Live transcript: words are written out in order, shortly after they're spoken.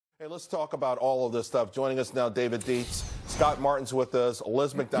Hey, let's talk about all of this stuff. Joining us now, David Dietz, Scott Martin's with us,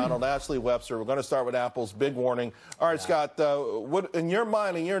 Liz McDonald, Ashley Webster. We're going to start with Apple's big warning. All right, Scott, what, in your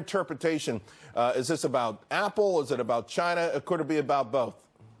mind, in your interpretation, is this about Apple? Is it about China? It could be about both?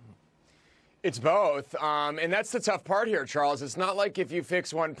 It's both, and that's the tough part here, Charles. It's not like if you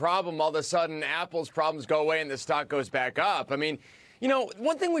fix one problem, all of a sudden Apple's problems go away and the stock goes back up. I mean, you know,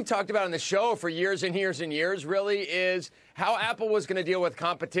 one thing we talked about on the show for years and years and years really is how Apple was going to deal with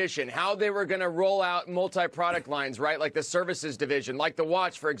competition, how they were going to roll out multi-product lines, right, like the services division, like the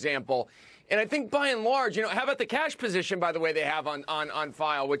watch, for example. And I think by and large, you know, how about the cash position, by the way, they have on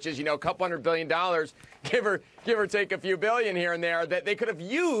file, which is, you know, a couple $100 billion, give or take a few billion here and there, that they could have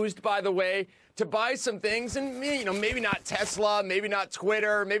used, by the way, to buy some things, and, you know, maybe not Tesla, maybe not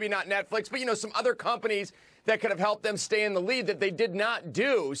Twitter, maybe not Netflix, but, you know, some other companies that could have helped them stay in the lead that they did not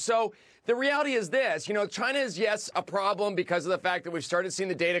do. So the reality is this, you know, China is, yes, a problem because of the fact that we've started seeing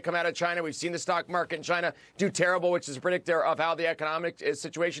the data come out of China. We've seen the stock market in China do terrible, which is a predictor of how the economic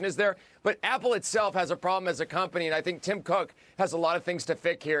situation is there. But Apple itself has a problem as a company, and I think Tim Cook has a lot of things to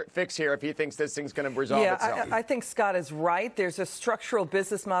fix here if he thinks this thing's going to resolve itself. I think Scott is right. There's a structural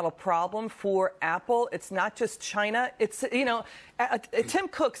business model problem for Apple. It's not just China. It's, you know, Tim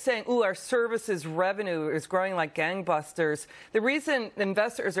Cook saying, ooh, our services revenue is growing like gangbusters. The reason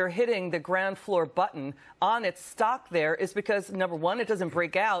investors are hitting the ground floor button on its stock there is because, number one, it doesn't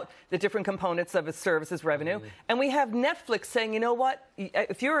break out the different components of its services revenue. And we have Netflix saying, you know what,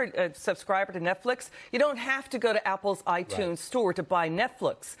 if you're a subscriber to Netflix, you don't have to go to Apple's iTunes store to buy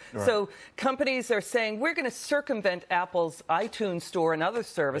Netflix. So companies are saying, we're going to circumvent Apple's iTunes store and other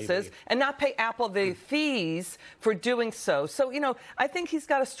services and not pay Apple the fees for doing so. So, you know, I think he's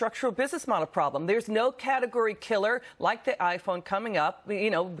got a structural business model problem. There's no category killer like the iPhone coming up. You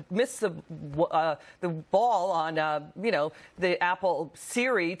know, miss the ball on, you know, the Apple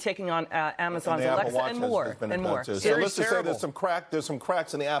Siri taking on Amazon's Alexa and more. So let's just say there's some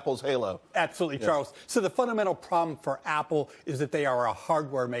cracks in the Apple's halo. Absolutely, Charles. So the fundamental problem for Apple is that they are a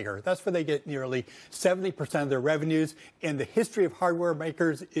hardware maker. That's where they get nearly 70% of their revenues. And the history of hardware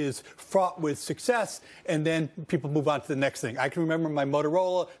makers is fraught with success. And then people move on to the next thing. I can remember my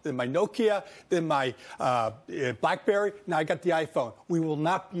Motorola, then my Nokia, then my BlackBerry. Now I got the iPhone. We will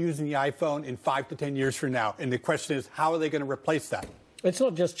not be using the iPhone in 5 to 10 years from now. And the question is, how are they going to replace that? It's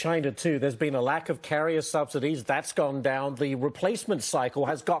not just China, too. There's been a lack of carrier subsidies. That's gone down. The replacement cycle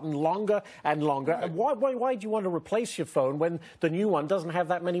has gotten longer and longer. And why do you want to replace your phone when the new one doesn't have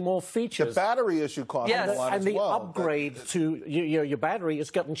that many more features? The battery issue costs a lot as well. And the upgrade to your battery is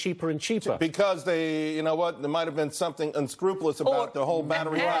getting cheaper and cheaper. Because they, you know what, there might have been something unscrupulous about the whole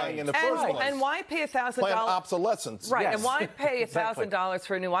battery buying in the first place. And why pay $1,000? Planned obsolescence. Right, and why pay $1,000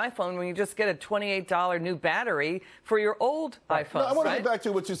 for a new iPhone when you just get a $28 new battery for your old iPhone? No, I want to get back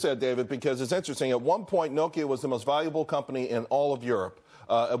to what you said, David, because it's interesting. At one point, Nokia was the most valuable company in all of Europe.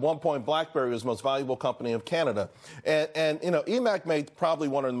 At one point, BlackBerry was the most valuable company in Canada. And you know, EMAC made probably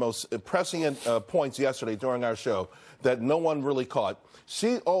one of the most prescient points yesterday during our show that no one really caught.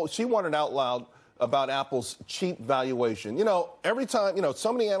 She wondered out loud about Apple's cheap valuation. You know, every time, you know,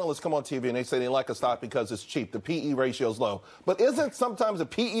 so many analysts come on TV and they say they like a stock because it's cheap. The PE ratio is low. But isn't sometimes the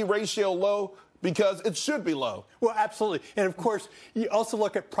PE ratio low because it should be low? Well, absolutely. And, of course, you also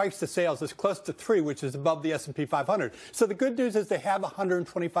look at price to sales. It's close to 3, which is above the S&P 500. So the good news is they have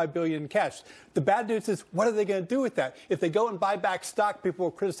 $125 billion in cash. The bad news is, what are they going to do with that? If they go and buy back stock, people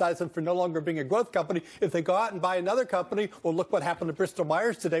will criticize them for no longer being a growth company. If they go out and buy another company, well, look what happened to Bristol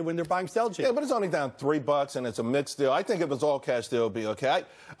Myers today when they're buying Celgene. Yeah, but it's only down $3, and it's a mixed deal. I think if it's all cash deal, it'll be okay.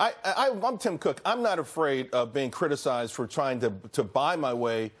 I'm Tim Cook. I'm not afraid of being criticized for trying to buy my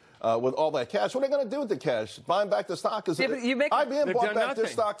way with all that cash. What are they going to do with the cash? Buying back the stock? IBM bought back their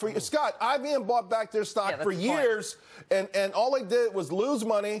stock for years. Scott, IBM bought back their stock for years, and all they did was lose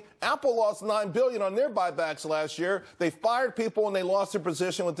money. Apple lost $9 billion on their buybacks last year. They fired people, and they lost their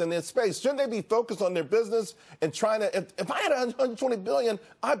position within their space. Shouldn't they be focused on their business and trying to, if I had $120 billion,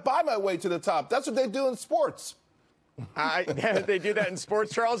 I'd buy my way to the top. That's what they do in sports. They do that in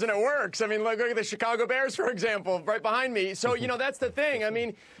sports, Charles, and it works. I mean, look at the Chicago Bears, for example, right behind me. So, you know, that's the thing. I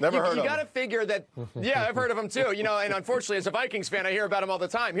mean, you got to figure that, yeah, I've heard of them too, you know, and unfortunately, as a Vikings fan, I hear about them all the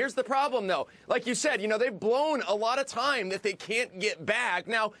time. Here's the problem, though. Like you said, you know, they've blown a lot of time that they can't get back.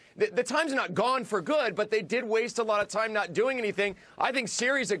 Now, the time's not gone for good, but they did waste a lot of time not doing anything. I think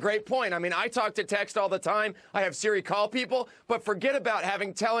Siri's a great point. I mean, I talk to text all the time. I have Siri call people, but forget about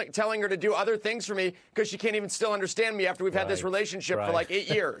telling her to do other things for me because she can't even still understand me after we've had this relationship for like 8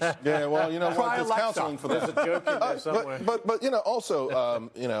 years. Yeah, well, you know what? There's counseling for that. There's a joke in there somewhere. But you know, also,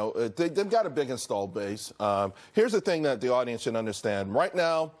 you know, they've got a big installed base. Here's the thing that the audience should understand. Right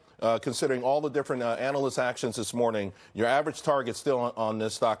now, considering all the different analyst actions this morning. Your average target still on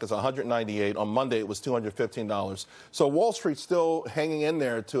this stock is $198. On Monday, it was $215. So Wall Street's still hanging in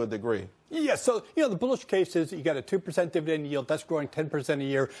there to a degree. Yeah, so, the bullish case is you got a 2% dividend yield. That's growing 10% a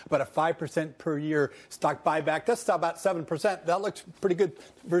year, about a 5% per year stock buyback. That's about 7%. That looks pretty good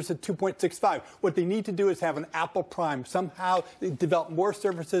versus 2.65. What they need to do is have an Apple Prime. Somehow develop more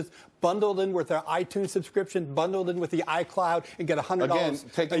services bundled in with their iTunes subscription, bundled in with the iCloud, and get $100 Again,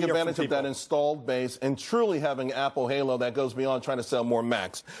 taking a year advantage of that installed base and truly having Apple Halo that goes beyond trying to sell more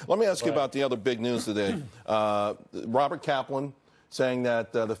Macs. Let me ask you about the other big news today. Robert Kaplan saying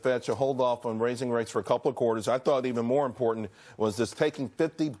that the Fed should hold off on raising rates for a couple of quarters. I thought even more important was this taking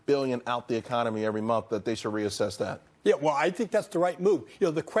 $50 billion out the economy every month, that they should reassess that. Yeah, well, I think that's the right move.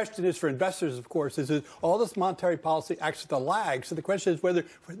 The question is for investors, of course, is all this monetary policy acts as a lag. So the question is whether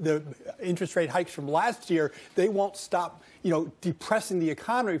the interest rate hikes from last year, they won't stop, depressing the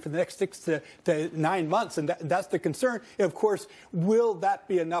economy for the next 6 to 9 months. And that's the concern. And of course, will that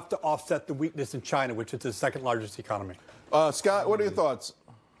be enough to offset the weakness in China, which is the second largest economy? Scott, what are your thoughts?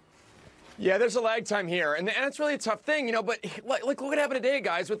 Yeah, there's a lag time here, and it's really a tough thing, but look what happened today,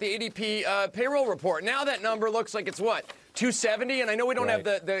 guys, with the ADP payroll report. Now that number looks like it's, 270? And I know we don't have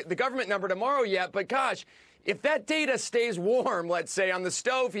the government number tomorrow yet, but gosh, if that data stays warm, let's say, on the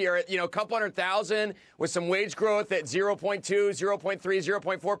stove here at, a couple 100,000 with some wage growth at 0.2, 0.3,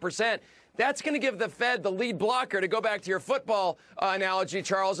 0.4%, that's going to give the Fed the lead blocker, to go back to your football analogy,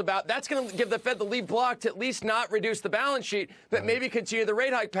 Charles, that's going to give the Fed the lead block to at least not reduce the balance sheet, but maybe continue the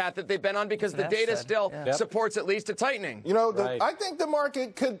rate hike path that they've been on, because the data still supports at least a tightening. I think the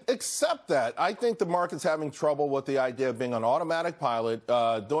market could accept that. I think the market's having trouble with the idea of being on automatic pilot,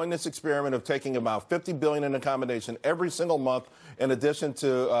 doing this experiment of taking about $50 billion in accommodation every single month, in addition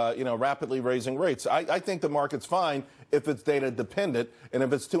to, rapidly raising rates. I think the market's fine if it's data dependent, and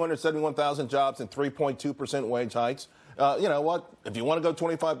if it's 271,000 jobs and 3.2% wage hikes. You know what? If you want to go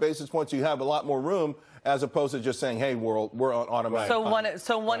 25 basis points, you have a lot more room, as opposed to just saying, hey, we're on automatic.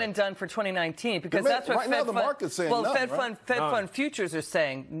 So one and done for 2019, because that's what right now the market's saying none, Fed Fund futures are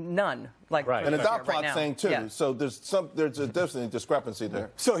saying none. And the dot plot's saying too. Yeah. So there's definitely a discrepancy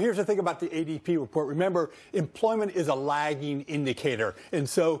there. So here's the thing about the ADP report. Remember, employment is a lagging indicator. And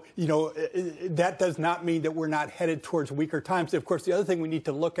so, that does not mean that we're not headed towards weaker times. Of course, the other thing we need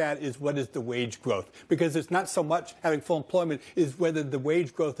to look at is what is the wage growth, because it's not so much having full employment, is whether the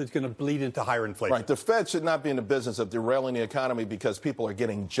wage growth is going to bleed into higher inflation. Right. The Fed should not be in the business of derailing the economy because people are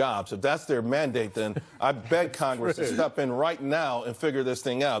getting jobs. If that's their mandate, then I beg Congress to step in right now and figure this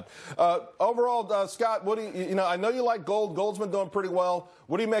thing out. Overall, Scott, what do you I know you like gold. Gold's been doing pretty well.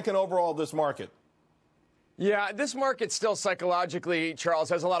 What are you making overall of this market? Yeah, this market still psychologically, Charles,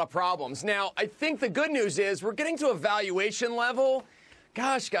 has a lot of problems. Now, I think the good news is we're getting to a valuation level.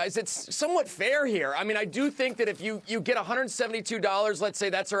 Gosh, guys, it's somewhat fair here. I mean, I do think that if you get $172, let's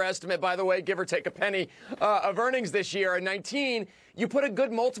say that's our estimate, by the way, give or take a penny, of earnings this year in 19, you put a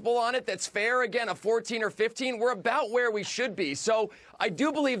good multiple on it that's fair, again, a 14 or 15, we're about where we should be. So I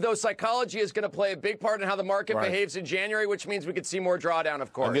do believe, though, psychology is going to play a big part in how the market behaves in January, which means we could see more drawdown,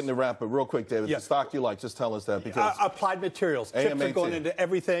 of course. I'm getting to wrap, but real quick, David, the stock you like, just tell us that. Because Applied Materials. Chips are going into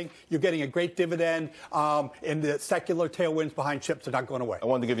everything. You're getting a great dividend, and the secular tailwinds behind chips are not going away. I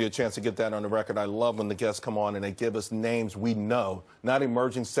wanted to give you a chance to get that on the record. I love when the guests come on and they give us names we know, not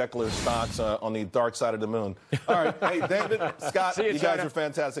emerging secular stocks on the dark side of the moon. All right. Hey, David, Scott, you guys are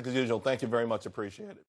fantastic as usual. Thank you very much. Appreciate it.